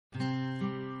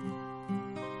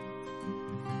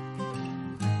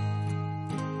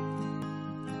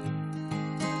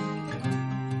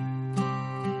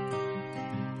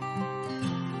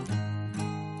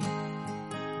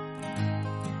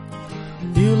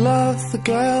You love the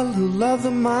girl who loved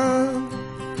the man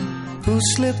who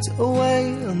slipped away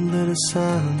under the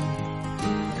sun.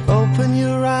 Open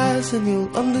your eyes and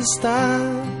you'll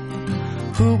understand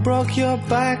who broke your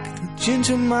back, the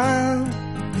Gingerman.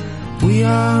 We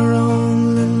are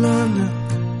only learning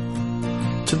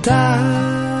to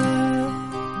die.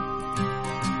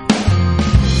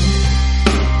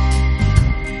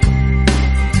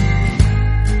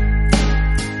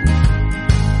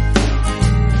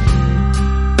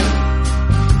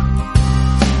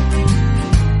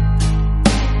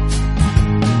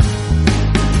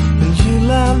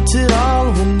 It all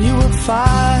when you were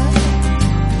 5,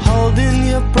 holding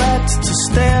your breath to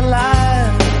stay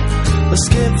alive,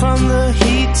 escape from the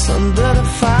heat under the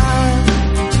fire,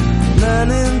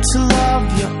 learning to love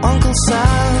your Uncle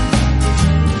Sam.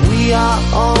 We are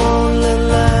only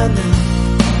learning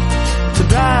to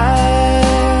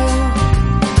die.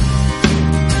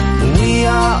 We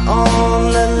are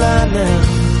only learning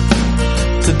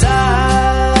to die.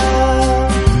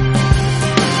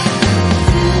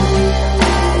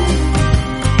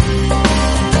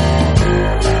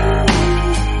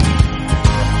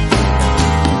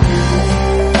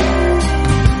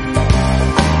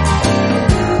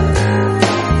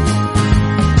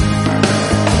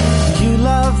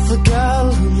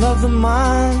 The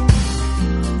man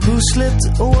who slipped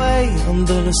away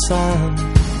under the sun.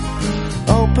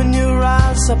 Open your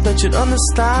eyes, I bet you'd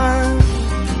understand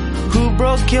who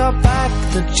broke your back,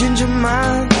 the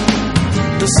Gingerman.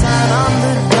 The sign on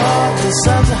the door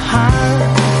deserves a hand,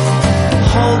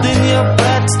 holding your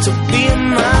breath to be a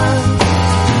man.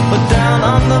 But down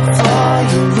on the floor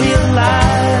you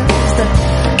realize that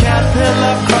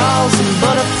caterpillar crawls and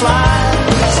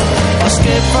butterflies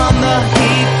escape from the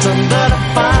heat under the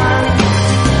fire,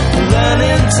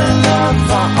 learning to love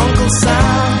our Uncle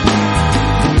Sam.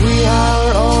 We are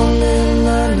only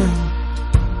learning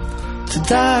to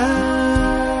die.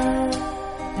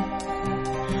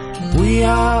 We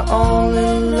are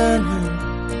only learning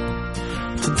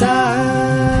to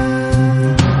die.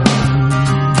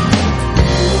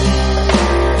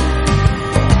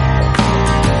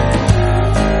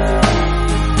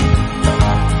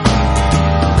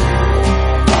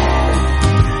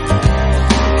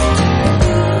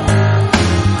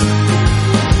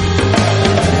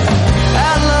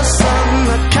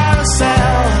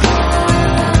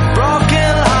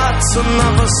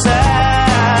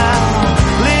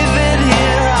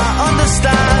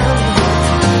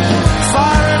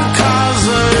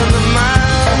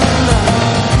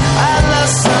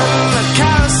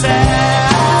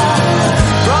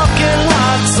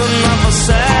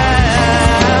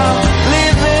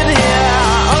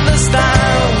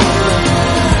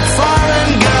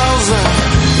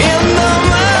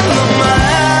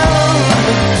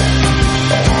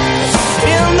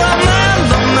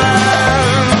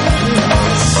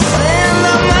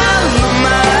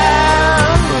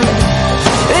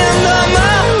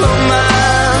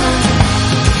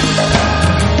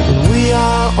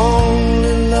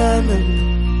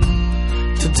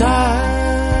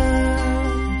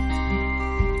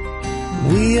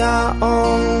 We are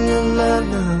only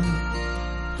learning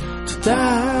to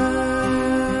die.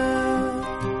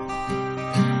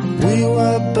 We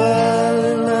were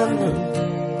barely learning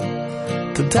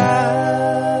to die.